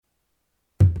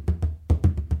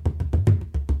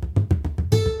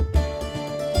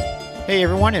Hey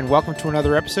everyone, and welcome to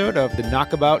another episode of the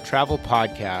Knockabout Travel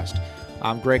Podcast.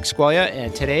 I'm Greg Squalia,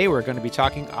 and today we're going to be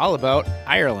talking all about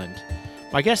Ireland.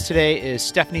 My guest today is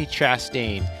Stephanie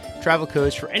Chastain, travel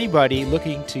coach for anybody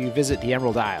looking to visit the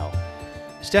Emerald Isle.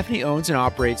 Stephanie owns and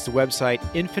operates the website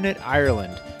Infinite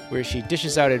Ireland, where she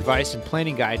dishes out advice and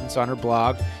planning guidance on her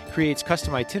blog, creates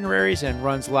custom itineraries, and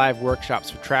runs live workshops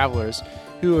for travelers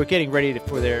who are getting ready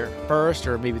for their first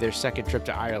or maybe their second trip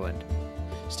to Ireland.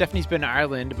 Stephanie's been to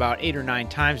Ireland about 8 or 9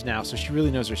 times now, so she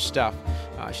really knows her stuff.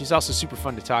 She's also super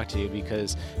fun to talk to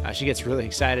because she gets really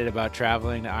excited about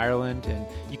traveling to Ireland, and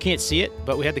you can't see it,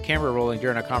 but we had the camera rolling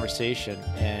during our conversation,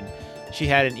 and she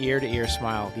had an ear-to-ear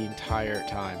smile the entire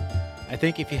time. I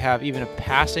think if you have even a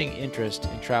passing interest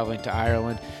in traveling to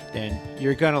Ireland, then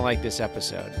you're going to like this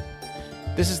episode.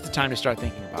 This is the time to start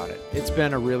thinking about it. It's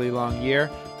been a really long year,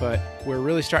 but we're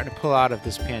really starting to pull out of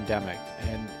this pandemic,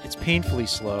 and it's painfully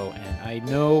slow, and I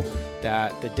know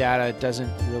that the data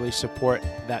doesn't really support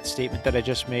that statement that I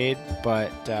just made, but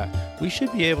we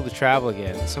should be able to travel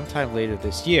again sometime later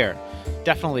this year,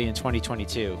 definitely in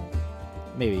 2022,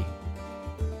 maybe.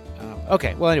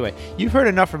 Okay, well anyway, you've heard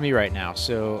enough from me right now,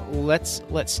 so let's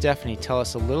let Stephanie tell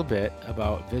us a little bit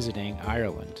about visiting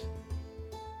Ireland.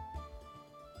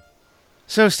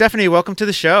 So Stephanie, welcome to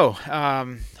the show.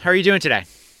 How are you doing today?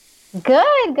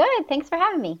 Good. Thanks for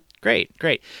having me. Great.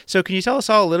 So can you tell us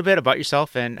all a little bit about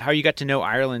yourself and how you got to know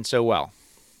Ireland so well?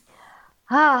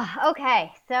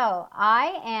 Okay. So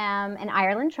I am an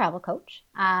Ireland travel coach.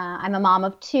 I'm a mom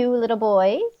of 2 little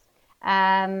boys.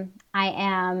 I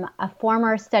am a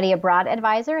former study abroad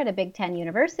advisor at a Big Ten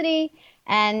university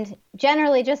and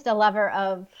generally just a lover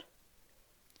of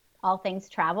all things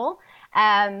travel.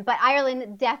 But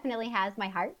Ireland definitely has my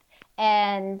heart.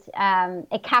 And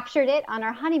it captured it on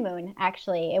our honeymoon,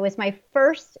 actually. It was my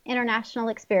first international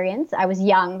experience. I was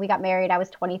young. We got married. I was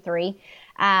 23.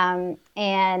 And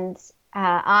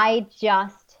I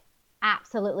just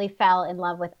absolutely fell in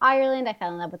love with Ireland. I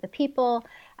fell in love with the people.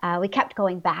 We kept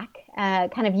going back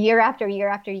kind of year after year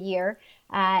after year.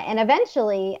 And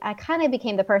eventually, I kind of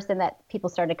became the person that people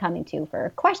started coming to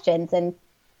for questions. And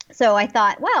so I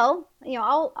thought, well,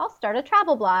 I'll start a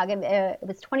travel blog. And it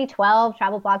was 2012.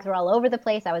 Travel blogs were all over the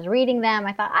place. I was reading them.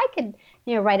 I thought I could,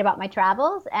 write about my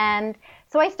travels. And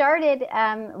so I started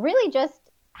really just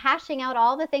hashing out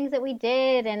all the things that we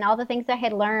did and all the things I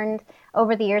had learned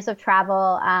over the years of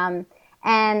travel.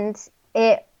 And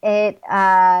it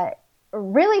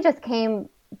really just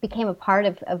became a part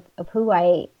of who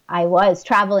I was,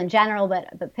 travel in general,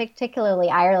 but particularly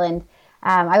Ireland.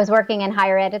 I was working in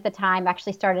higher ed at the time,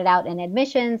 actually started out in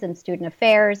admissions and student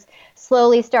affairs,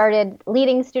 slowly started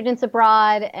leading students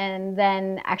abroad, and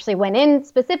then actually went in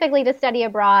specifically to study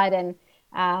abroad. And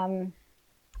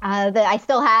I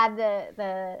still had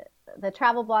the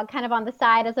travel blog kind of on the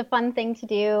side as a fun thing to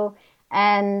do.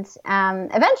 And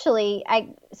eventually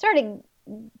I started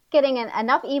getting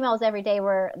enough emails every day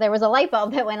where there was a light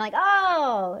bulb that went like,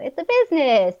 oh, it's a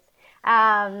business.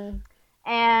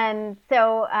 And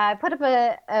so I put up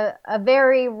a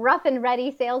very rough and ready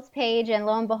sales page, and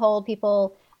lo and behold,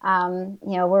 people,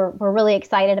 were really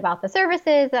excited about the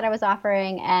services that I was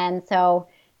offering. And so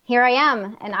here I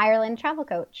am, an Ireland travel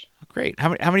coach. Great. How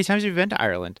many times have you been to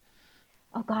Ireland?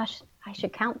 Oh gosh, I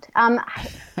should count.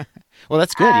 Well,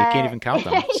 that's good. You can't even count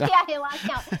them. So. Yeah, I lost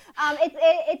count.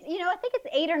 It's I think it's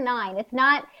 8 or 9. It's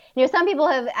not. Some people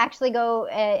have actually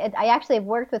I actually have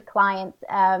worked with clients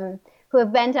who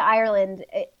have been to Ireland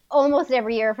almost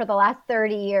every year for the last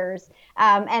 30 years.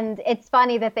 And it's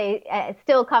funny that they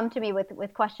still come to me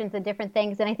with questions and different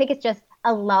things. And I think it's just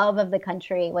a love of the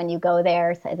country when you go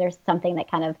there. So there's something that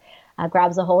kind of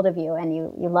grabs a hold of you, and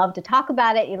you love to talk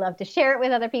about it. You love to share it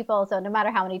with other people. So no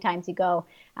matter how many times you go,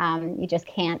 you just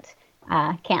can't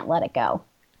let it go.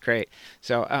 Great.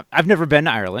 So I've never been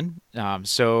to Ireland.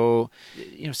 So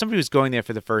somebody who's going there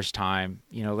for the first time,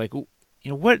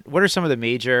 what are some of the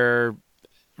major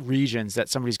regions that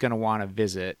somebody's going to want to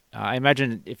visit? I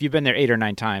imagine if you've been there 8 or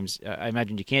 9 times, I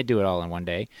imagine you can't do it all in one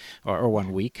day or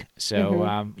 1 week.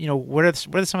 So, what are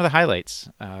some of the highlights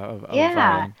of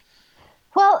Ireland?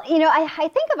 Well, I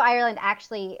think of Ireland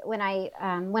actually when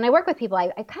I work with people, I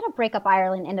kind of break up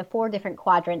Ireland into 4 different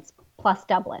quadrants plus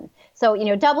Dublin. So,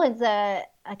 Dublin's a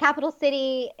capital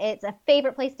city. It's a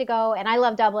favorite place to go, and I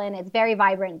love Dublin. It's very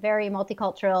vibrant, very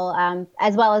multicultural,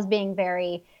 as well as being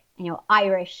very,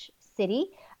 Irish city.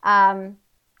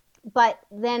 But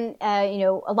then,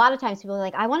 a lot of times people are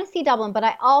like, I want to see Dublin, but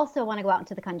I also want to go out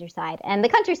into the countryside. And the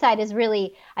countryside is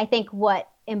really, I think, what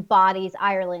embodies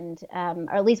Ireland,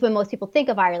 or at least when most people think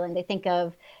of Ireland, they think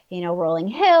of, rolling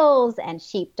hills and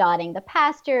sheep dotting the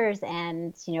pastures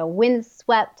and,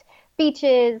 windswept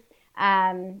beaches.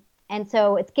 And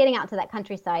so it's getting out to that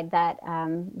countryside that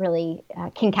really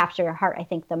can capture your heart, I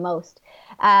think, the most.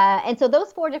 And so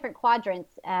those 4 different quadrants,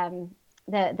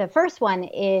 the first one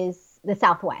is the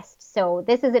Southwest. So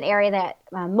this is an area that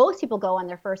most people go on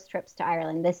their first trips to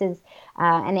Ireland. This is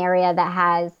an area that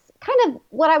has kind of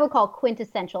what I would call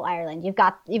quintessential Ireland. You've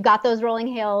got those rolling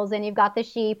hills, and you've got the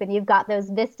sheep, and you've got those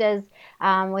vistas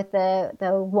with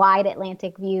the wide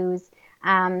Atlantic views.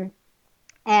 And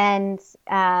it's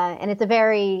a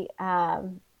very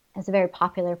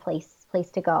popular place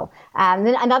to go.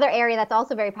 Then another area that's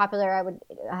also very popular, I would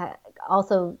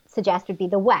also suggest, would be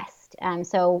the West.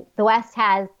 So the West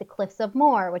has the Cliffs of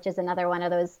Moher, which is another one of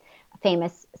those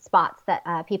famous spots that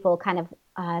people kind of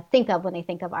think of when they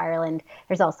think of Ireland.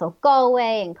 There's also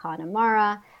Galway and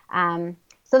Connemara.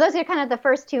 So those are kind of the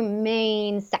first 2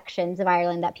 main sections of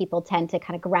Ireland that people tend to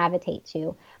kind of gravitate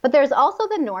to. But there's also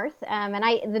the north, and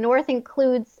the north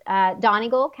includes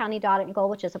Donegal, County Donegal,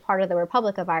 which is a part of the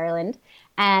Republic of Ireland,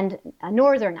 and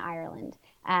Northern Ireland.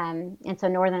 And so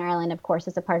Northern Ireland, of course,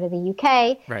 is a part of the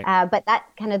UK. Right. But that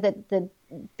kind of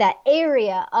that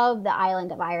area of the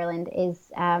island of Ireland is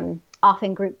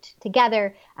often grouped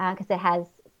together because it has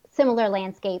similar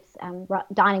landscapes.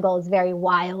 Donegal is very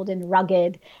wild and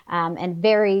rugged and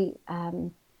very,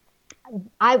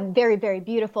 very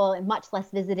beautiful and much less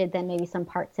visited than maybe some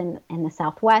parts in the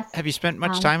Southwest. Have you spent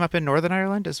much time up in Northern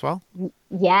Ireland as well?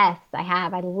 Yes, I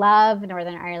have. I love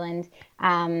Northern Ireland.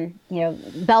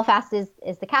 Belfast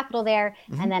is the capital there,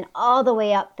 and then all the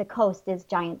way up the coast is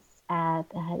Giants.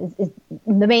 The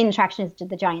main attraction is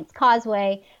the Giants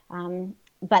Causeway.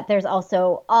 But there's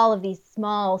also all of these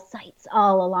small sites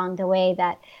all along the way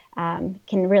that I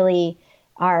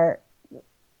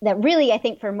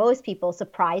think for most people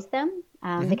surprise them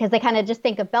because they kind of just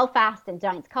think of Belfast and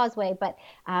Giants Causeway, but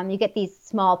you get these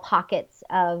small pockets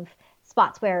of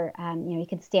spots where you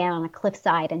can stand on a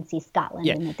cliffside and see Scotland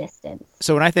in the distance.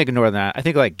 So when I think of Northern Ireland, I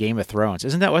think like Game of Thrones.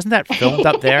 Wasn't that filmed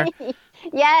up there?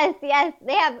 Yes.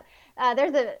 They have.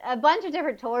 There's a bunch of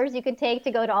different tours you could take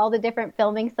to go to all the different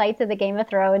filming sites of the Game of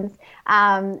Thrones,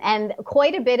 and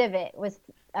quite a bit of it was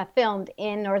filmed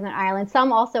in Northern Ireland,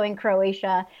 some also in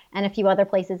Croatia and a few other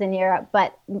places in Europe,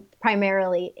 but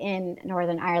primarily in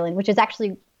Northern Ireland, which is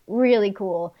actually really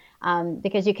cool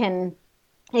because you can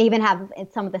even have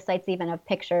some of the sites even have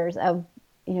pictures of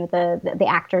the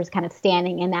actors kind of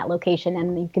standing in that location,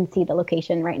 and you can see the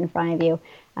location right in front of you,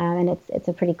 and it's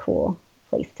a pretty cool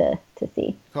place to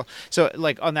see. Cool. So,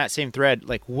 like on that same thread,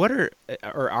 like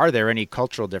are there any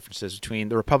cultural differences between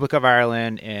the Republic of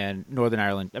Ireland and Northern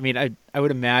Ireland? I mean, I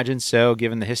would imagine so,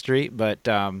 given the history, but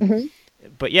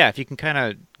yeah, if you can kind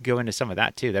of go into some of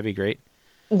that too, that'd be great.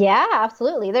 Yeah,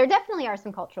 absolutely. There definitely are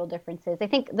some cultural differences. I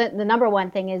think the number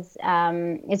one thing is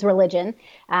religion,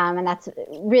 and that's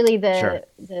really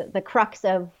the crux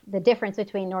of the difference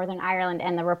between Northern Ireland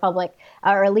and the Republic,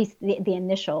 or at least the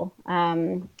initial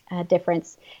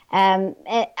difference.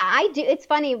 It's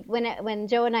funny when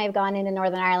Joe and I have gone into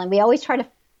Northern Ireland, we always try to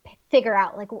figure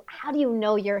out, like, how do you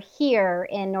know you're here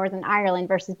in Northern Ireland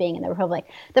versus being in the Republic?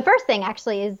 The first thing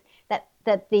actually is that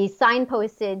the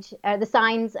the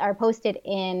signs are posted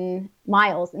in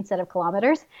miles instead of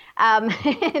kilometers. And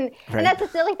that's a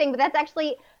silly thing, but that's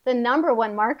actually the number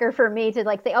one marker for me to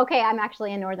say, okay, I'm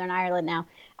actually in Northern Ireland now.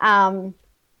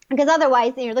 Because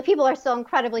otherwise, the people are so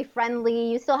incredibly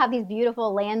friendly. You still have these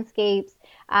beautiful landscapes,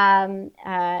 and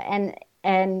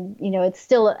it's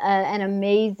still an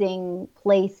amazing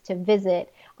place to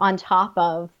visit. On top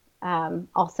of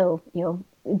also,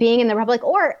 being in the Republic,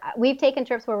 or we've taken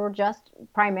trips where we're just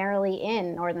primarily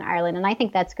in Northern Ireland, and I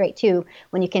think that's great too.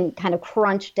 When you can kind of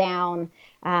crunch down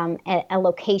a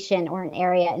location or an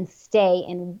area and stay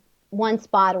in one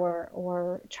spot,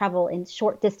 or travel in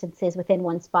short distances within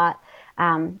one spot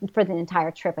for the entire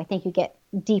trip, I think you get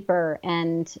deeper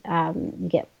and you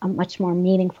get a much more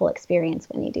meaningful experience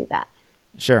when you do that.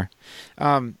 Sure.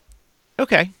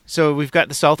 Okay, so we've got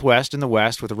the Southwest and the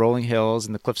West with the rolling hills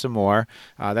and the Cliffs of Moher.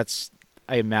 That's,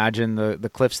 I imagine, the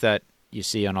cliffs that you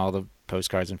see on all the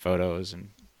postcards and photos. And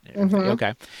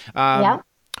okay. Yeah.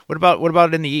 What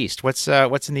about in the East? What's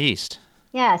in the East?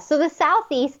 Yeah, so the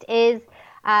Southeast is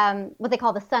what they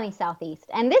call the sunny Southeast,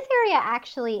 and this area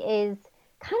actually is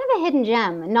kind of a hidden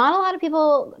gem. Not a lot of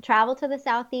people travel to the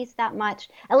Southeast that much,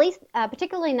 at least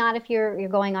particularly not if you're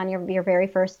going on your very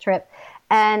first trip.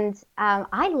 And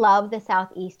I love the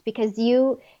Southeast because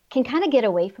you can kind of get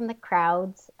away from the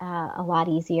crowds a lot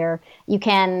easier. You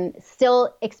can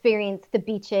still experience the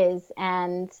beaches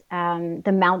and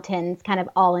the mountains kind of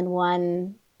all in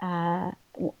one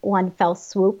fell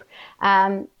swoop.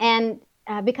 And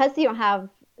because you don't have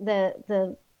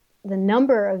the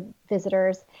number of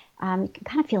visitors, you can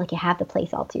kind of feel like you have the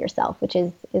place all to yourself, which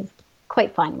is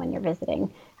quite fun when you're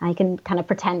visiting. You can kind of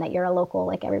pretend that you're a local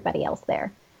like everybody else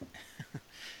there.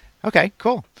 Okay,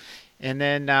 cool. And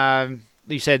then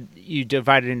you said you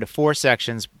divided into 4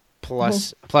 sections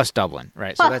plus Dublin,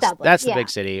 right? Plus so Dublin, that's the big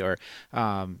city. Or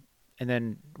and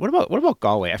then what about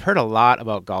Galway? I've heard a lot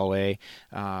about Galway.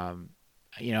 The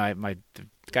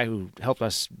guy who helped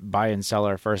us buy and sell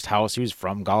our first house, he was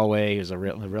from Galway. He was a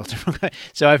realtor.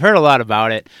 So I've heard a lot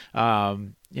about it.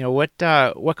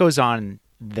 What goes on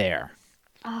there?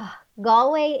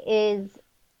 Galway is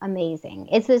amazing.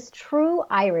 It's this true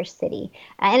Irish city,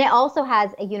 and it also has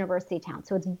a university town,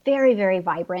 so it's very, very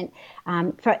vibrant.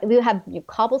 We have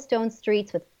cobblestone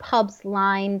streets with pubs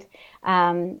lined,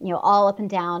 all up and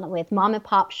down with mom and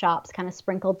pop shops kind of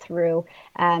sprinkled through.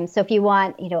 So if you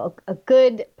want, a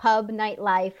good pub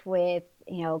nightlife with,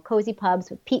 cozy pubs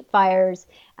with peat fires,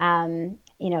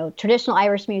 traditional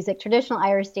Irish music, traditional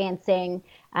Irish dancing,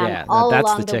 all that's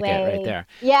along the ticket way. right there.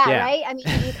 Yeah, right? I mean,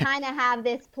 you kind of have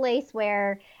this place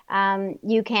where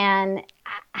you can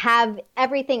have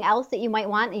everything else that you might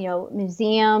want,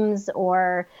 museums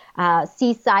or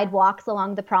seaside walks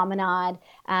along the promenade,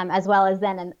 as well as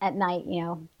then at night,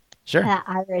 Sure. that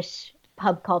Irish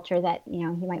pub culture that,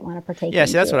 you might want to partake in. Yeah,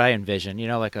 see, that's what I envision,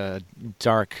 like a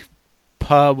dark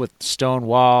pub with stone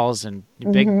walls and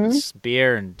big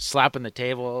beer and slapping the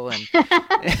table. And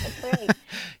That's right.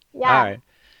 Yeah. All right.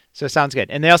 So it sounds good.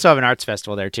 And they also have an arts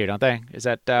festival there too, don't they? Is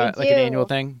that like an annual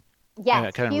thing?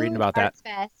 Yes. Kind of reading about that.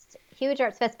 Huge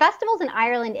Arts Fest. Festivals in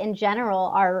Ireland in general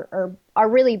are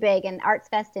really big, and Arts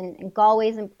Fest in Galway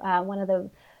is one of the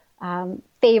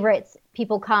favorites.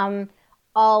 People come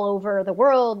all over the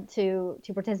world to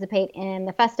participate in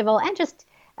the festival, and just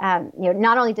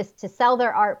not only just to sell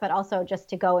their art, but also just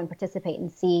to go and participate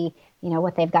and see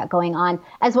what they've got going on,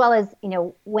 as well as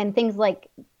when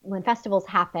festivals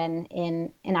happen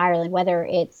in Ireland, whether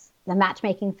it's the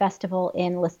matchmaking festival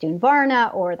in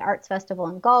Lisdoonvarna or the arts festival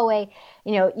in Galway,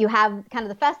 you have kind of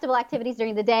the festival activities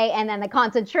during the day, and then the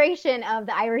concentration of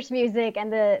the Irish music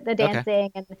and the dancing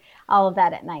and all of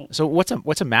that at night. So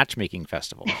what's a matchmaking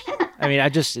festival? I mean,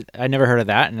 I never heard of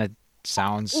that, and it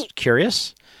sounds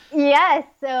curious. Yes.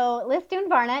 So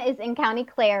Lisdoonvarna is in County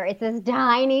Clare. It's this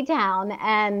tiny town,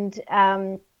 and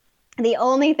not the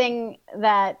only thing,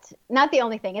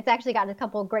 it's actually got a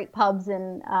couple of great pubs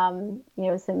and,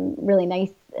 some really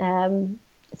nice,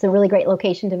 it's a really great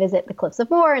location to visit, the Cliffs of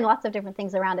Moher, and lots of different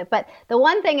things around it. But the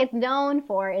one thing it's known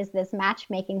for is this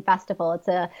matchmaking festival. It's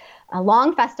a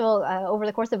long festival over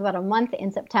the course of about a month in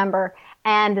September.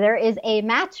 And there is a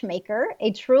matchmaker,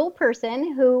 a true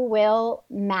person who will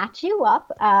match you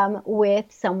up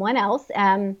with someone else.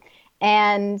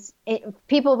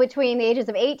 People between the ages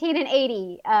of 18 and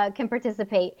 80 can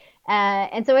participate.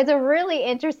 And so it's a really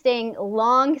interesting,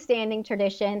 long-standing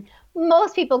tradition.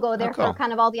 Most people go there for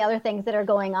kind of all the other things that are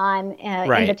going on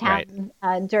in the town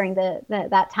during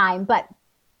that time. But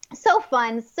so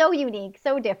fun, so unique,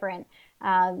 so different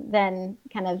than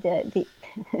kind of the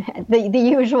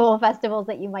usual festivals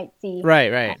that you might see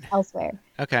elsewhere.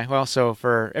 Okay, well, so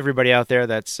for everybody out there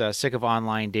that's sick of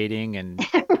online dating and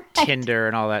Tinder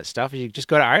and all that stuff, you just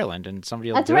go to Ireland and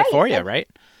somebody will do it for you, right?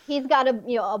 He's got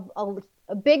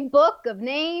a big book of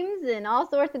names and all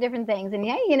sorts of different things, and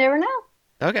you never know.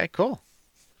 Okay, cool.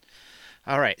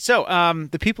 All right, so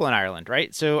the people in Ireland,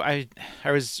 right? So I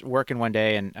was working one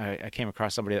day and I came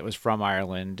across somebody that was from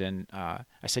Ireland, and I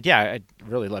said, yeah, I'd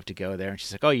really love to go there. And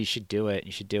she's like, oh, you should do it.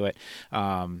 You should do it.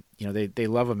 They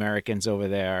love Americans over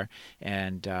there.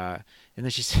 And then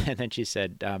she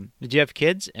said, did you have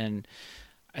kids? And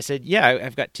I said, yeah,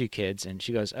 I've got 2 kids. And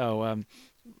she goes, oh,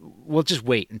 we'll just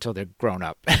wait until they're grown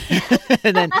up.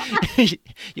 And then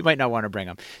you might not want to bring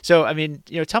them. So, I mean,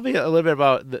 tell me a little bit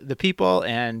about the people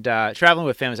and traveling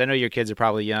with families. I know your kids are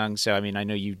probably young, so, I mean, I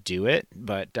know you do it.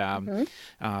 But, tell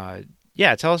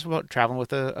us about traveling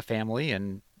with a family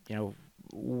and,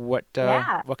 what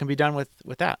can be done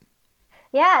with that.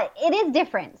 Yeah, it is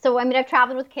different. So, I mean, I've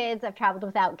traveled with kids. I've traveled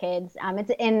without kids.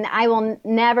 And I will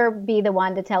never be the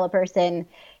one to tell a person,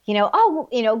 go.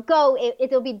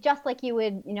 It'll be just like you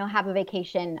would, have a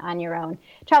vacation on your own.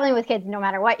 Traveling with kids, no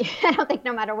matter what, I don't think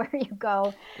no matter where you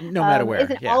go, no matter where,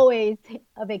 isn't always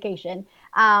a vacation.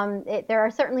 There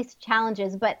are certainly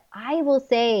challenges, but I will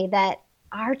say that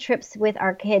our trips with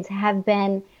our kids have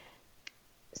been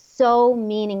so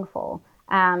meaningful.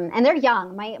 And they're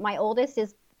young. My oldest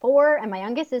is 4 and my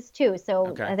youngest is 2.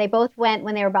 So they both went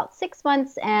when they were about 6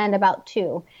 months and about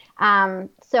 2. Oh,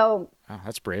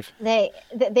 that's brave. They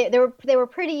were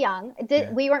pretty young.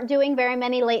 We weren't doing very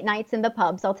many late nights in the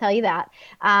pubs, I'll tell you that.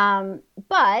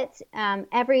 But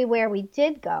everywhere we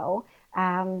did go,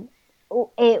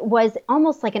 it was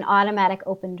almost like an automatic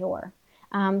open door.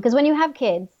 Because when you have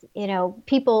kids,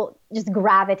 people just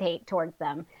gravitate towards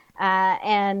them.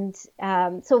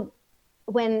 So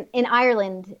when in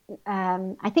Ireland,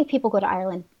 I think people go to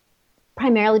Ireland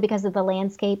primarily because of the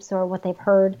landscapes or what they've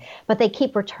heard, but they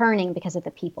keep returning because of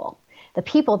the people. The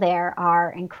people there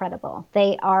are incredible.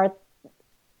 They are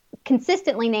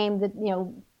consistently named,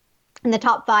 in the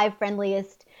top 5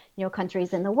 friendliest,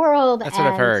 countries in the world. That's what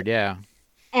I've heard. Yeah.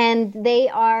 And they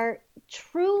are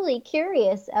truly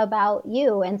curious about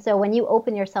you. And so when you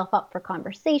open yourself up for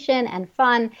conversation and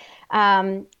fun,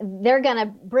 they're going to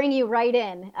bring you right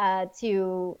in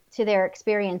to their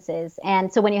experiences.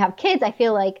 And so when you have kids, I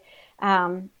feel like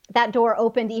that door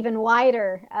opened even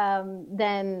wider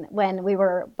than when we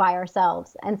were by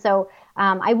ourselves. And so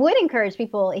I would encourage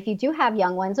people, if you do have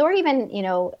young ones or even,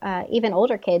 even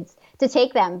older kids, to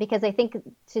take them, because I think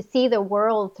to see the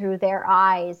world through their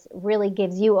eyes really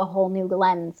gives you a whole new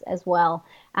lens as well.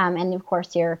 And of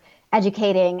course, you're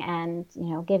educating and,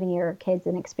 giving your kids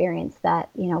an experience that,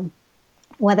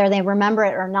 whether they remember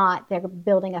it or not, they're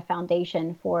building a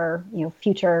foundation for,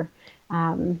 future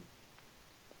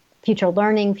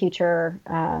learning, future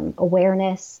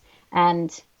awareness.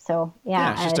 And so,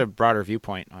 yeah. It's just a broader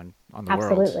viewpoint on the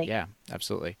world. Absolutely. Yeah,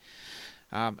 absolutely.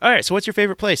 All right. So what's your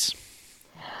favorite place?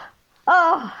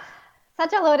 Oh,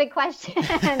 such a loaded question.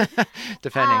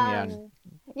 Depending,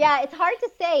 yeah, it's hard to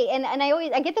say. And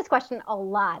I get this question a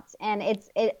lot, and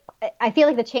I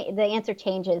feel like the answer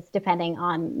changes depending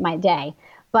on my day.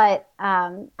 But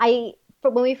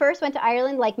when we first went to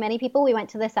Ireland, like many people, we went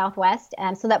to the Southwest.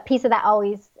 So that piece of that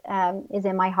always is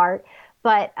in my heart.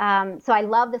 But so I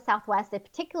love the Southwest,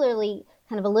 particularly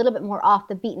kind of a little bit more off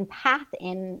the beaten path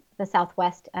in the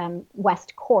Southwest,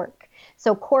 West Cork.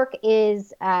 So Cork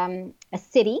is a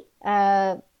city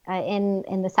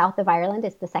in the south of Ireland.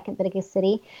 It's the second biggest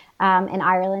city in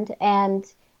Ireland. And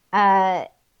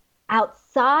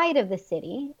outside of the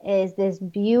city is this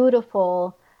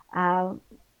beautiful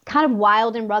kind of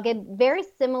wild and rugged, very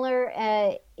similar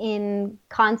in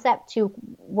concept to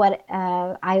what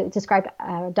I described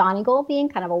Donegal being,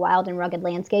 kind of a wild and rugged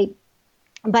landscape.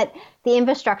 But the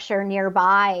infrastructure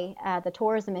nearby, the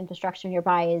tourism infrastructure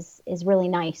nearby is really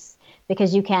nice,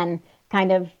 because you can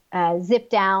kind of zip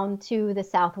down to the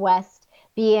southwest,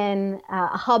 be in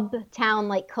a hub town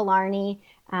like Killarney,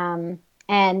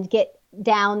 and get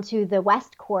down to the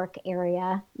West Cork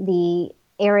area, the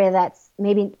area that's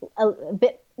maybe a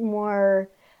bit more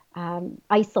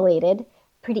isolated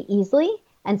pretty easily.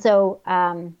 And so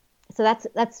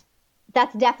that's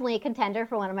definitely a contender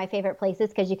for one of my favorite places,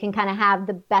 because you can kind of have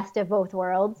the best of both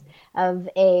worlds of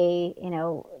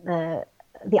the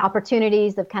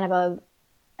opportunities of kind of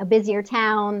a busier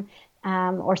town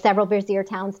or several busier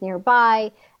towns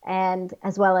nearby, and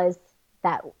as well as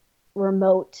that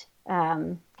remote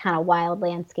kind of wild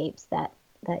landscapes that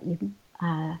you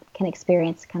can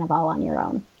experience kind of all on your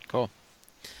own. Cool.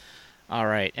 All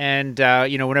right. And,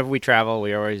 whenever we travel,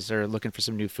 we always are looking for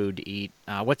some new food to eat.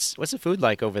 What's the food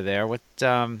like over there? What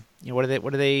do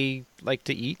they like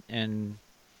to eat? And,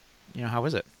 how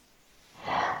is it?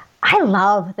 I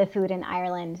love the food in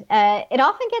Ireland. It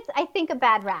often gets, I think, a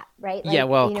bad rap, right?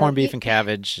 Like, corned beef and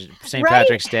cabbage, St.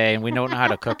 Patrick's Day, and we don't know how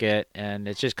to cook it, and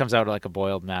it just comes out like a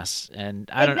boiled mess. And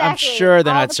I'm sure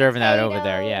they're not serving that over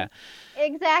there. Yeah.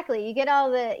 Exactly. You get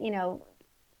all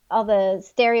the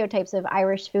stereotypes of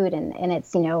Irish food, and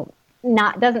it's,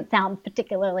 doesn't sound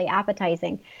particularly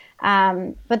appetizing.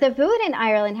 But the food in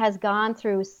Ireland has gone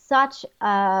through such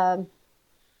a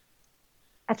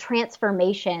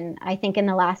transformation, I think, in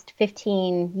the last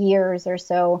 15 years or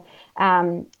so.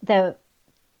 The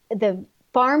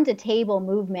farm to table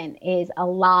movement is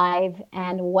alive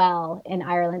and well in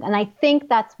Ireland. And I think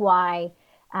that's why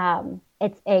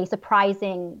it's a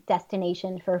surprising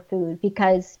destination for food,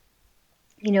 because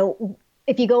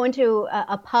if you go into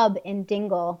a pub in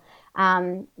Dingle,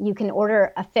 you can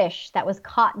order a fish that was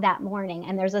caught that morning,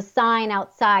 and there's a sign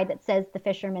outside that says the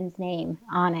fisherman's name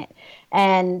on it.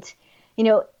 And,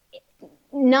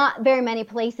 not very many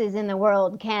places in the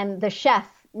world can the chef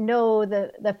know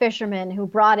the fisherman who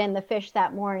brought in the fish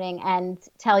that morning and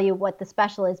tell you what the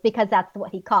special is, because that's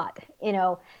what he caught,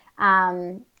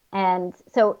 and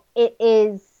so it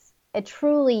is a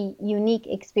truly unique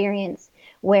experience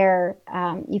where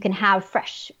you can have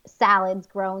fresh salads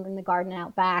grown in the garden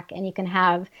out back, and you can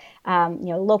have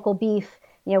local beef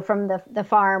from the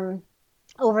farm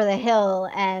over the hill,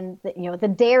 and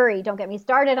the dairy. Don't get me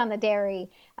started on the dairy.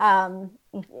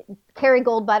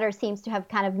 Kerrygold butter seems to have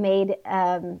kind of made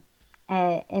an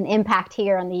impact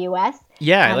here in the U.S.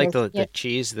 Yeah, I like the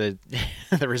cheese, the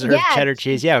reserve cheddar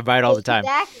cheese. Yeah, I buy it all the time.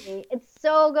 Exactly. It's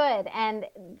so good. And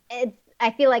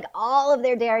I feel like all of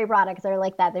their dairy products are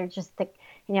like that. They're just the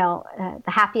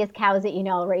happiest cows that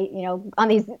right, on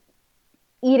these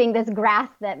eating this grass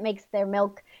that makes their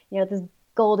milk, this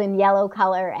golden yellow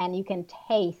color, and you can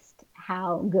taste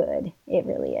how good it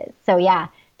really is. So yeah,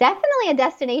 definitely a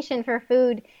destination for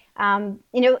food. Beyond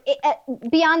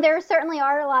there certainly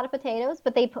are a lot of potatoes,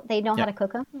 but they know how to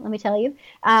cook them. Let me tell you.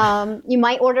 You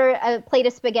might order a plate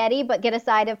of spaghetti, but get a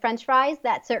side of French fries.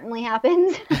 That certainly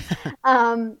happens.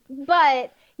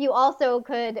 But you also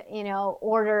could,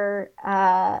 order,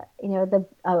 an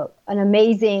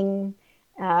amazing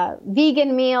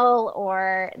vegan meal,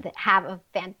 or have a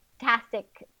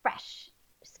fantastic fresh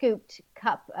scooped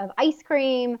cup of ice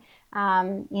cream.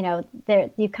 There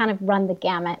you kind of run the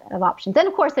gamut of options. And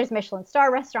of course, there's Michelin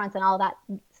star restaurants and all that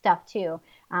stuff too,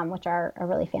 which are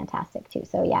really fantastic too.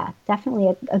 So yeah,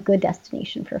 definitely a good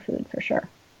destination for food for sure.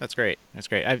 That's great. That's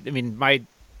great. I mean, my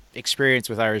experience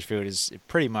with Irish food is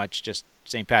pretty much just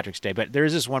St. Patrick's Day, but there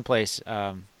is this one place.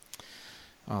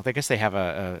 Well, I guess they have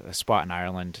a spot in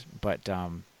Ireland, but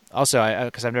also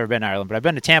because I've never been to Ireland, but I've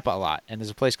been to Tampa a lot, and there's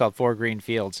a place called Four Green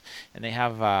Fields, and they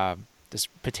have this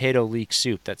potato leek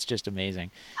soup that's just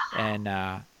amazing. And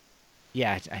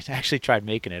yeah, I actually tried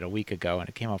making it a week ago, and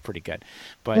it came out pretty good.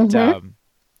 But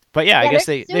but yeah, I guess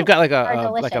they've got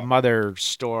like a mother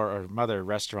store or mother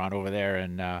restaurant over there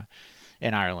in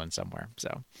Ireland somewhere.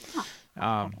 So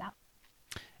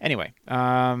anyway,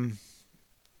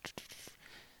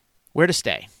 where to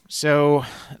stay? So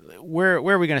where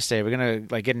are we going to stay? We're going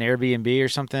to get an Airbnb or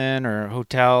something, or a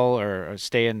hotel, or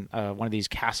stay in one of these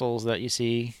castles that you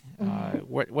see.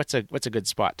 What's a good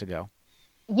spot to go?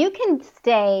 You can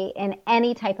stay in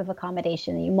any type of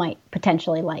accommodation that you might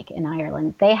potentially like in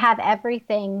Ireland. They have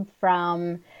everything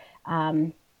from,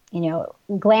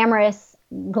 glamorous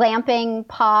glamping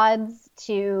pods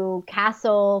to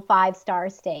castle 5-star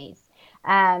stays.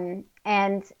 And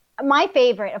my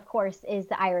favorite, of course, is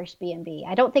the Irish B&B.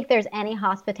 I don't think there's any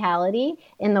hospitality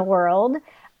in the world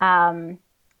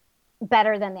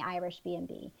better than the Irish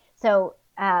B&B. So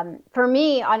for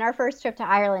me, on our first trip to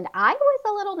Ireland, I was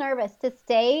a little nervous to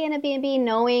stay in a B&B,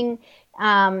 knowing,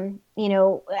 I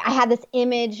had this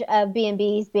image of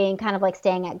B&Bs being kind of like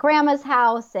staying at grandma's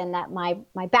house, and that my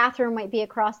bathroom might be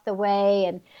across the way.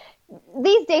 And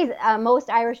these days, most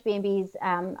Irish B&Bs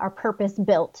are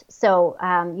purpose-built. So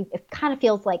it kind of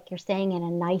feels like you're staying in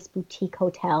a nice boutique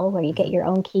hotel where you get your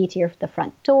own key to the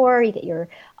front door, you get your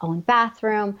own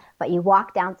bathroom, but you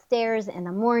walk downstairs in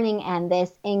the morning and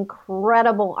this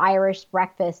incredible Irish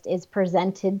breakfast is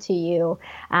presented to you.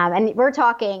 And we're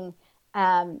talking,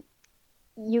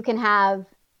 you can have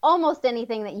almost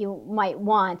anything that you might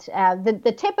want.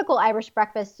 The typical Irish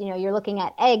breakfast, you're looking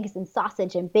at eggs and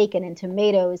sausage and bacon and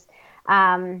tomatoes,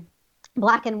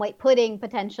 black and white pudding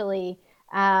potentially,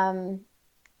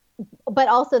 but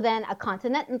also then a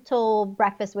continental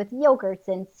breakfast with yogurts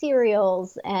and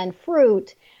cereals and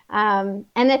fruit. And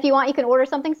if you want, you can order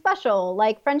something special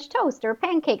like French toast or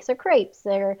pancakes or crepes,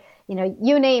 or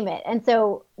you name it. And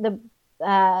so the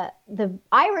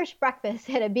Irish breakfast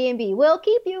at a B&B will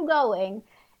keep you going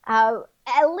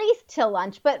at least till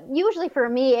lunch, but usually for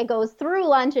me it goes through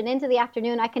lunch and into the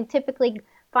afternoon. I can typically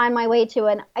find my way to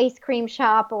an ice cream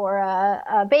shop or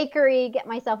a bakery, get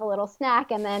myself a little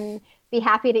snack, and then be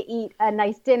happy to eat a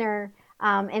nice dinner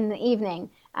in the evening.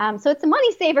 So it's a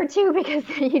money saver too, because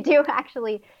you do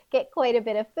actually get quite a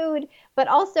bit of food. But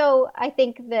also, I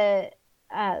think the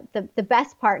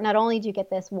best part, not only do you get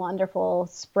this wonderful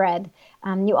spread,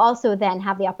 you also then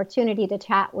have the opportunity to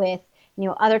chat with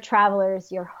other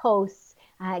travelers, your hosts,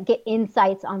 get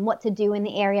insights on what to do in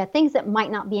the area, things that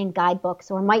might not be in guidebooks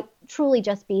or might truly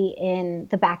just be in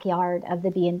the backyard of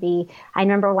the B&B. I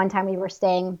remember one time we were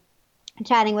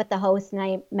chatting with the host, and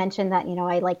I mentioned that,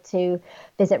 I like to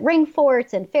visit ring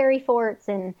forts and fairy forts.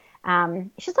 And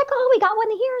she's like, oh, we got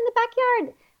one here in the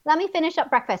backyard. Let me finish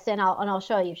up breakfast and I'll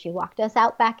show you. She walked us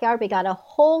out backyard. We got a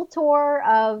whole tour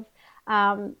of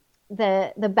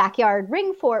the backyard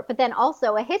ring fort, but then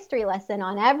also a history lesson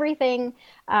on everything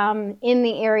in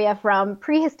the area from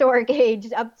prehistoric age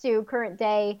up to current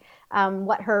day.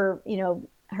 What her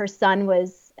son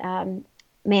was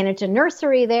managed a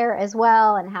nursery there as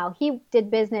well, and how he did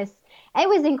business. It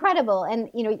was incredible. And,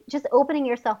 just opening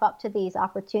yourself up to these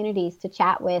opportunities to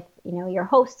chat with, your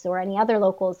hosts or any other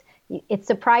locals. It's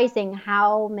surprising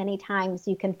how many times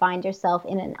you can find yourself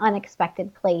in an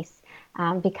unexpected place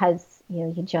because,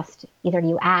 you just either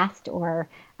you asked or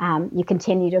you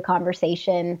continued a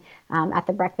conversation at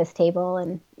the breakfast table.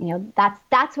 And,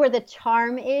 that's where the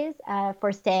charm is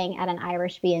for staying at an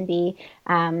Irish B&B,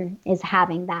 is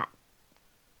having that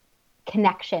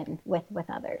connection with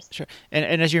others. Sure.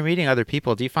 And as you're meeting other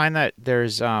people, do you find that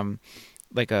there's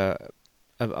like a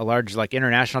large like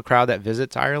international crowd that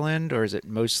visits Ireland, or is it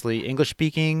mostly English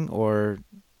speaking? Or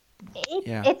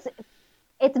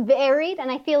It's varied,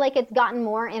 and I feel like it's gotten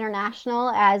more international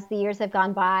as the years have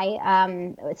gone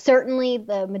by. Certainly,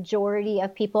 the majority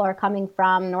of people are coming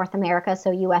from North America, so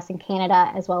U.S. and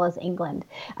Canada, as well as England.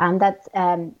 Those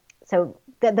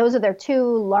are their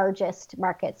two largest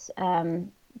markets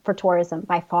for tourism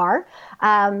by far.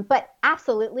 But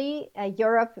absolutely,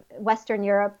 Europe, Western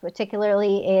Europe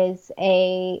particularly, is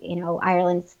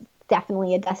Ireland's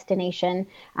definitely a destination.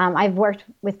 I've worked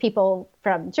with people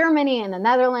from Germany and the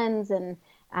Netherlands, and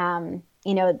I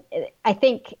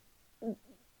think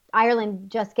Ireland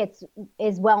just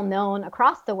is well known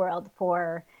across the world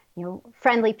for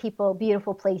friendly people,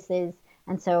 beautiful places,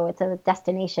 and so it's a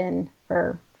destination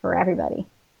for everybody.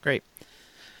 Great.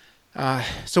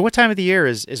 So what time of the year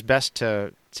is best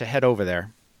to head over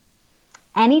there?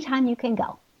 Anytime you can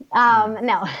go.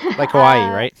 No. Like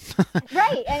Hawaii, right?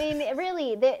 Right. I mean,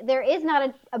 really, there is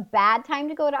not a bad time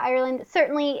to go to Ireland.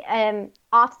 Certainly,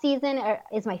 off-season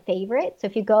is my favorite. So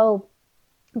if you go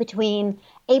between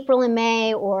April and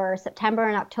May or September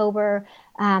and October,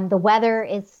 the weather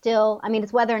is still,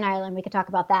 it's weather in Ireland. We could talk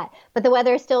about that. But the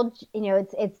weather is still,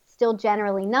 it's still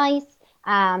generally nice.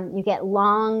 You get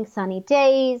long, sunny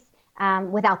days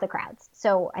without the crowds.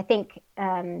 So I think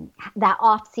that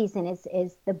off-season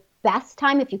is the best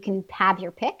time if you can have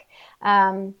your pick.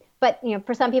 But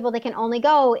for some people, they can only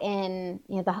go in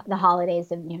the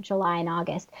holidays of July and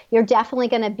August. You're definitely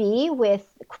going to be with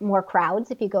more crowds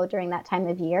if you go during that time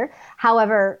of year.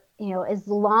 However, as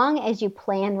long as you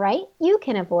plan right, you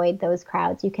can avoid those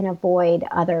crowds. You can avoid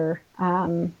other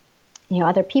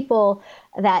other people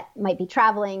that might be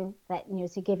traveling, that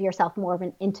to give yourself more of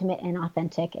an intimate and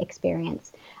authentic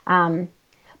experience.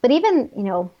 But even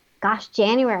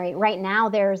January, right now,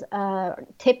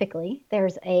 typically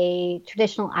there's a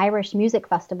traditional Irish music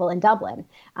festival in Dublin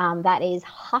that is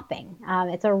hopping.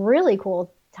 It's a really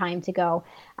cool time to go.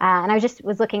 And I just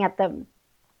was looking at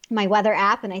my weather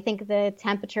app, and I think the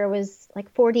temperature was like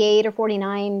 48 or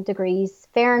 49 degrees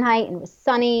Fahrenheit, and it was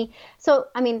sunny. So,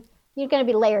 you're going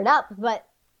to be layered up, but,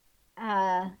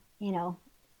 get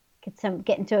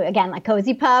into, again, like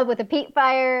cozy pub with a peat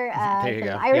fire,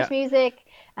 some Irish music.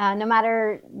 No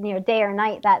matter day or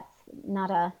night, that's not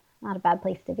a bad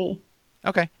place to be.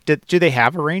 Okay. Do they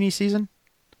have a rainy season?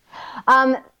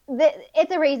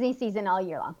 It's a rainy season all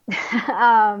year long.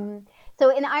 So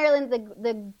in Ireland,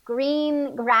 the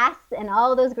green grass and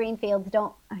all those green fields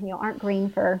aren't green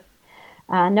for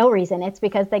no reason. It's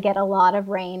because they get a lot of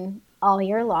rain all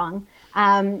year long.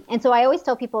 And so I always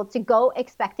tell people to go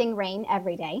expecting rain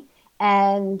every day.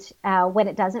 And when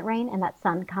it doesn't rain and that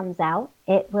sun comes out,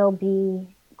 it will be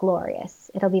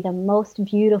glorious. It'll be the most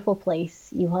beautiful place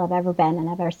you will have ever been and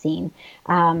ever seen.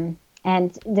 And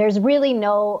there's really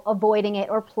no avoiding it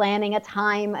or planning a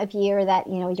time of year that,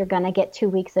 you're going to get 2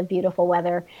 weeks of beautiful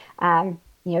weather.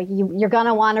 You're going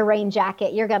to want a rain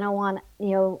jacket. You're going to want,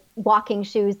 walking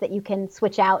shoes that you can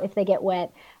switch out if they get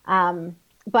wet.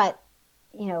 But,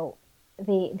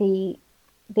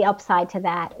 the upside to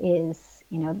that is,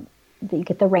 you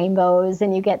get the rainbows,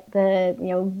 and you get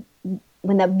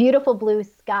when the beautiful blue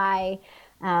sky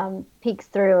peeks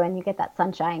through and you get that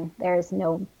sunshine. There's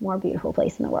no more beautiful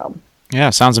place in the world.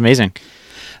 Yeah, sounds amazing.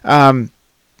 Getting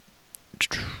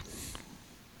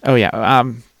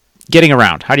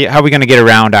around. How are we going to get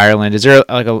around Ireland? Is there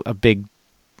like a big,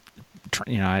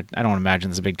 I don't imagine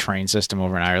there's a big train system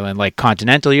over in Ireland like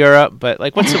continental Europe, but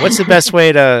like what's the best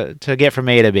way to get from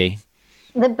A to B?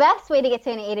 The best way to get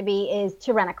to an A to B is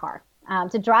to rent a car,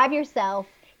 to drive yourself.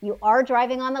 You are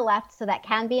driving on the left, so that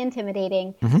can be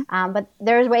intimidating, but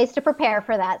there's ways to prepare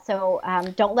for that. So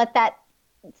don't let that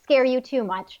scare you too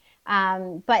much.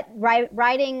 But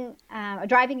driving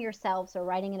yourselves or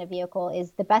riding in a vehicle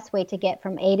is the best way to get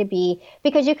from A to B,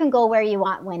 because you can go where you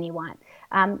want when you want.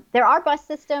 There are bus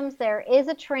systems. There is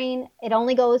a train. It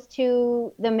only goes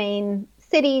to the main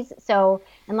cities. So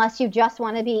unless you just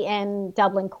want to be in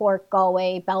Dublin, Cork,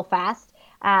 Galway, Belfast,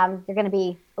 you're going to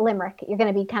be Limerick. You're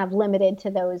going to be kind of limited to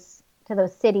those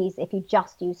cities if you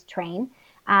just use train.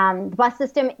 The bus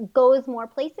system goes more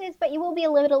places, but you will be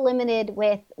a little limited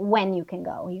with when you can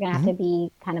go. You're going to have to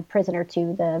be kind of prisoner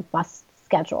to the bus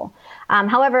schedule.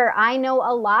 However, I know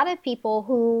a lot of people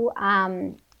who,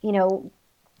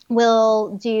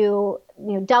 will do,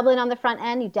 Dublin on the front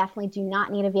end. You definitely do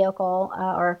not need a vehicle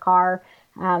or a car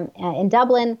in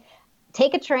Dublin.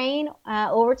 Take a train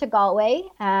over to Galway,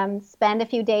 spend a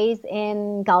few days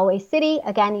in Galway City.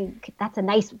 Again, that's a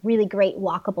nice, really great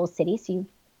walkable city. So you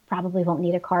probably won't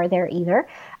need a car there either.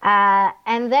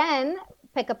 And then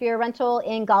pick up your rental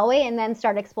in Galway and then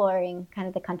start exploring kind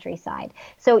of the countryside.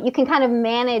 So you can kind of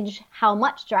manage how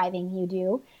much driving you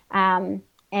do,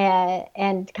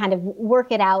 and kind of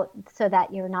work it out so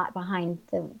that you're not behind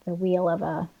the wheel of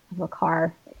a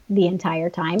car the entire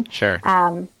time. Sure.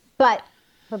 But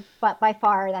by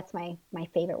far, that's my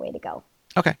favorite way to go.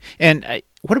 Okay. And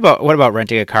what about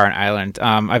renting a car in Ireland?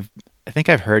 I think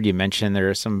I've heard you mention there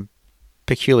are some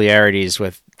peculiarities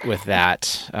with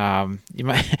that. You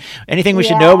might anything we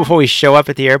should know before we show up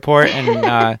at the airport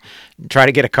and try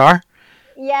to get a car?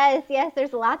 Yes.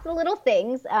 There's lots of little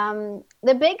things.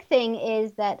 The big thing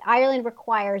is that Ireland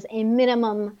requires a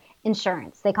minimum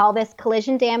insurance. They call this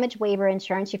collision damage waiver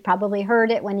insurance. You've probably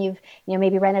heard it when you've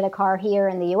maybe rented a car here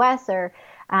in the U.S. or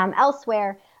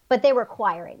elsewhere, but they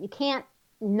require it. You can't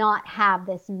not have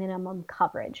this minimum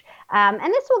coverage. And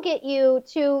this will get you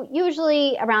to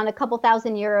usually around a couple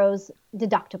 €1,000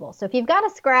 deductible. So if you've got a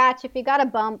scratch, if you've got a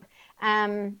bump,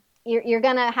 you're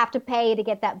going to have to pay to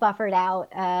get that buffered out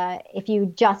if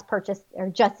you just purchase or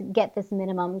just get this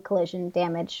minimum collision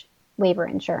damage waiver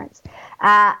insurance.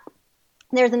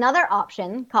 There's another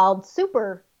option called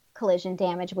super collision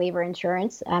damage waiver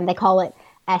insurance. They call it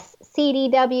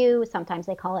SCDW. Sometimes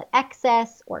they call it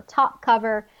excess or top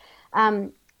cover.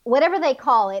 Whatever they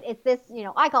call it, it's this,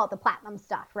 I call it the platinum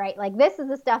stuff, right? Like this is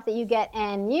the stuff that you get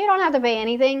and you don't have to pay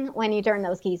anything when you turn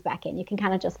those keys back in. You can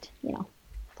kind of just,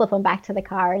 flip them back to the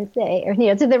car and say, or,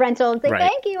 to the rental and say, right.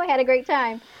 Thank you, I had a great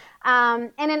time.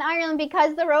 And in Ireland,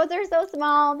 because the roads are so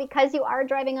small, because you are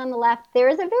driving on the left, there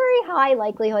is a very high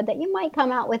likelihood that you might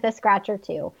come out with a scratch or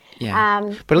two.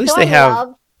 Yeah. But at least they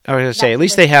have, I was going to say, at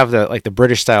least they have the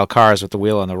British style cars with the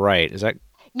wheel on the right. Is that?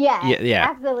 Yeah,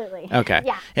 absolutely. Okay.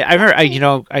 Yeah. I remember,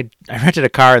 I rented a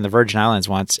car in the Virgin Islands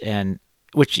once, and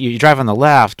which you drive on the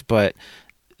left, but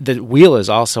the wheel is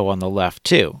also on the left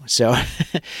too. So,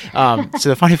 so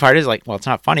the funny part is it's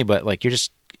not funny, but you're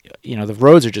just, the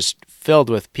roads are just filled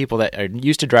with people that are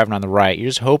used to driving on the right. You're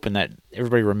just hoping that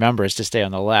everybody remembers to stay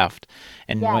on the left.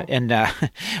 And when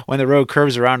the road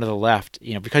curves around to the left,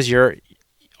 because you're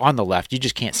on the left, you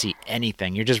just can't see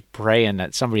anything. You're just praying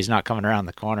that somebody's not coming around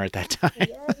the corner at that time.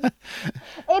 Yes.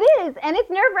 It is. And it's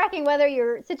nerve-wracking whether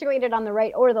you're situated on the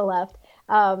right or the left.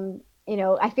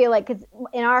 I feel like because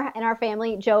in our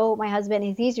family, Joe, my husband,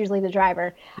 he's usually the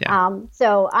driver. Yeah.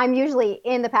 So I'm usually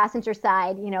in the passenger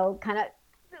side, kind of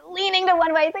leaning to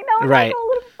one way, saying, no, right. Go a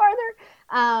little bit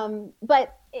farther.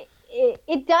 But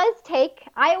it does take,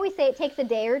 I always say it takes a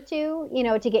day or two,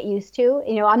 to get used to.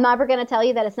 I'm never going to tell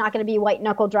you that it's not going to be white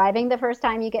knuckle driving the first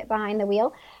time you get behind the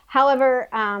wheel. However,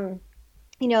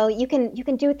 you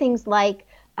can do things like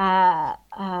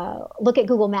look at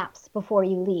Google Maps before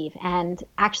you leave and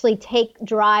actually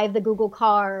drive the Google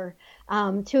car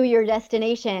to your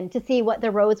destination to see what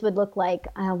the roads would look like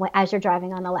as you're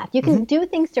driving on the left. You can do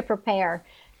things to prepare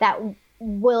that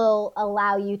will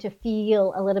allow you to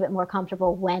feel a little bit more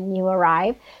comfortable when you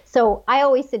arrive. So I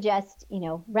always suggest,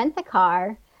 rent the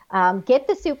car, get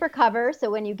the super cover.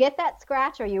 So when you get that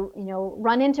scratch or you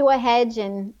run into a hedge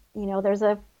and, there's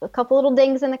a couple little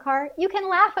dings in the car, you can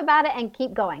laugh about it and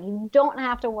keep going. You don't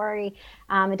have to worry.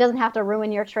 It doesn't have to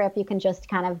ruin your trip. You can just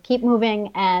kind of keep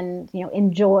moving and,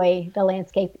 enjoy the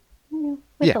landscape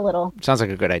with a little. Sounds like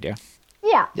a good idea.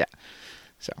 Yeah. Yeah.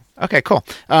 So, okay, cool.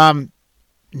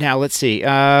 Now let's see.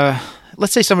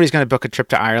 Let's say somebody's going to book a trip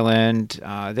to Ireland.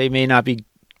 They may not be,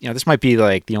 this might be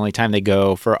the only time they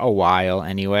go for a while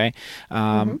anyway.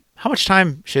 How much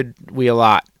time should we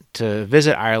allot to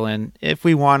visit Ireland if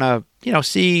we want to,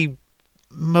 see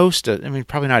most of,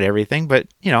 probably not everything, but,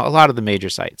 a lot of the major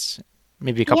sites,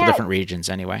 maybe a couple different regions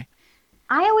anyway?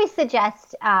 I always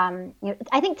suggest,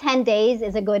 I think 10 days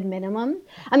is a good minimum.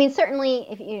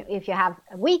 Certainly if you have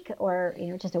a week or,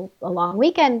 just a long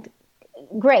weekend,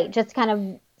 great. Just kind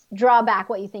of draw back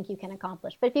what you think you can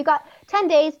accomplish. But if you've got 10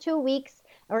 days, 2 weeks,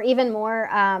 or even more,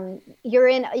 you're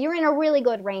in a really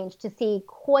good range to see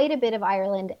quite a bit of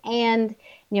Ireland and,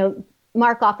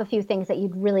 mark off a few things that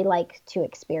you'd really like to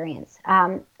experience.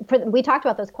 We talked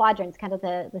about those quadrants, kind of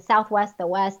the southwest, the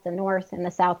west, the north, and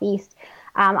the southeast.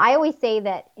 I always say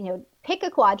that, pick a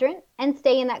quadrant and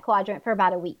stay in that quadrant for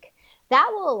about a week. That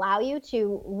will allow you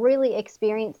to really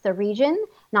experience the region,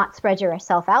 not spread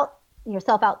yourself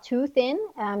out too thin,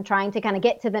 trying to kind of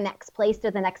get to the next place,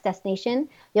 to the next destination.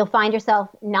 You'll find yourself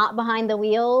not behind the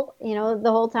wheel,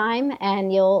 the whole time,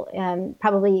 and you'll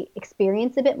probably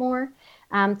experience a bit more.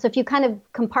 So if you kind of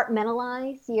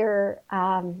compartmentalize your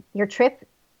trip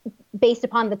based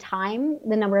upon the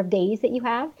number of days that you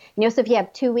have. So if you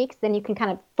have 2 weeks, then you can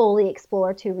kind of fully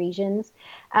explore 2 regions.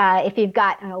 If you've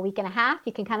got a week and a half,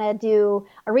 you can kind of do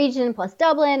a region plus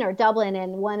Dublin, or Dublin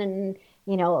and one and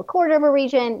a quarter of a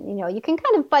region. You can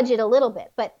kind of budget a little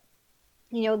bit, but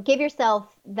give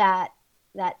yourself that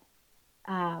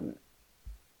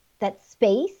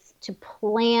space to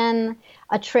plan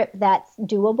a trip that's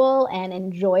doable and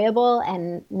enjoyable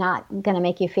and not going to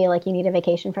make you feel like you need a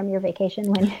vacation from your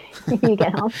vacation when you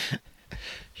get home.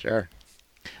 Sure.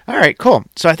 All right, cool.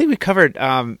 So I think we covered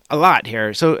a lot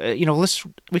here. So,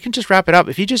 we can just wrap it up.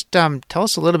 If you just tell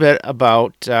us a little bit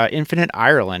about Infinite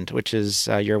Ireland, which is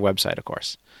your website, of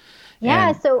course.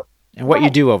 Yeah. And what you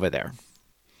do over there.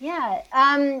 Yeah.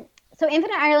 So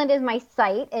Infinite Ireland is my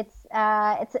site. It's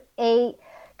a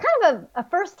kind of a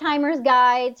first-timer's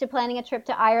guide to planning a trip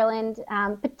to Ireland,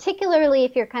 particularly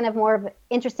if you're kind of more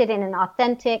interested in an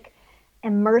authentic,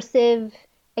 immersive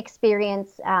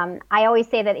experience. I always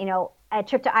say that, a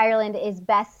trip to Ireland is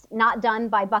best not done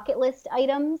by bucket list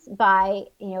items, by,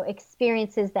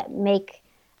 experiences that make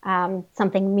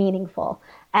something meaningful.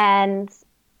 And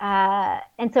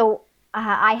so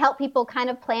I help people kind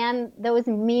of plan those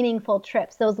meaningful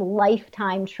trips, those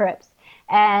lifetime trips.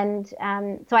 And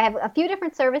so I have a few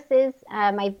different services.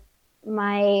 My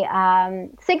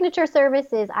signature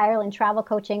service is Ireland Travel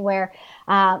Coaching, where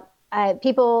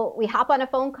we hop on a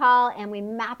phone call and we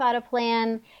map out a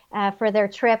plan for their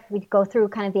trip. We go through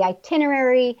kind of the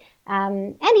itinerary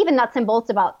and even nuts and bolts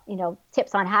about,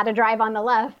 tips on how to drive on the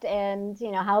left and,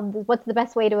 what's the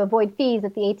best way to avoid fees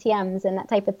at the ATMs and that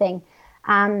type of thing.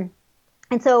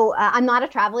 And so I'm not a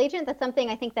travel agent. That's something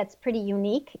I think that's pretty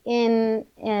unique in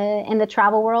the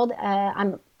travel world.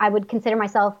 I would consider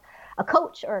myself a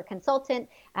coach or a consultant.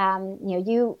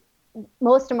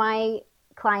 Most of my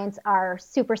clients are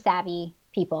super savvy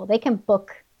people. They can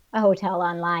book a hotel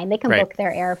online. They can book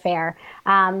their airfare.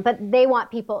 But they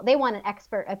want an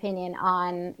expert opinion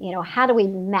on, how do we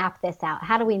map this out?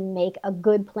 How do we make a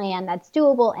good plan that's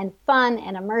doable and fun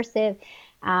and immersive?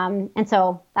 And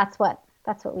so that's what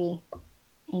we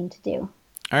aim to do.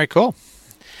 All right, cool.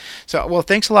 So, well,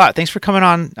 thanks a lot. Thanks for coming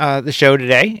on the show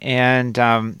today, and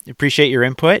appreciate your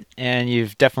input. And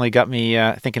you've definitely got me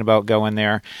thinking about going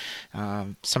there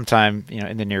sometime,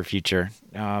 in the near future,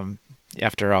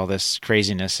 after all this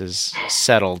craziness is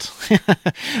settled.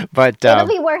 But it'll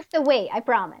be worth the wait, I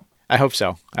promise. I hope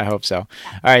so. Yeah. All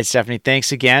right, Stephanie,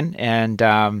 thanks again, and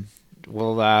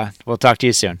we'll talk to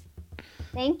you soon.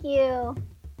 Thank you.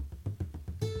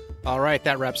 All right,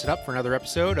 that wraps it up for another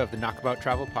episode of the Knockabout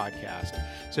Travel Podcast.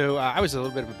 So I was a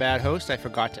little bit of a bad host. I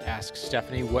forgot to ask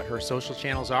Stephanie what her social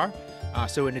channels are.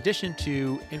 So in addition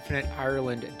to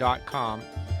infiniteireland.com,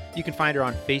 you can find her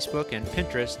on Facebook and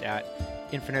Pinterest at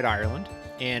Infinite Ireland,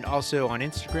 and also on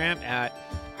Instagram at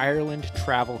Ireland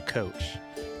Travel Coach.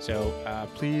 So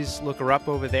please look her up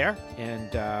over there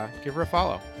and give her a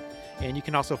follow. And you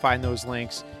can also find those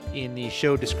links in the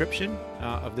show description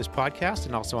of this podcast,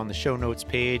 and also on the show notes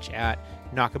page at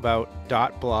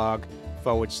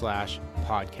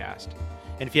knockabout.blog/podcast.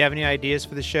 And if you have any ideas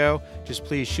for the show, just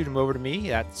please shoot them over to me.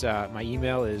 That's my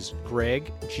email is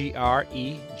Greg,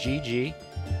 Gregg,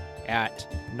 at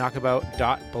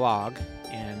knockabout.blog,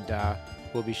 and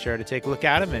we'll be sure to take a look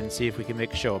at them and see if we can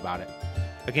make a show about it.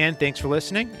 Again, thanks for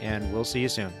listening, and we'll see you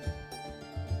soon.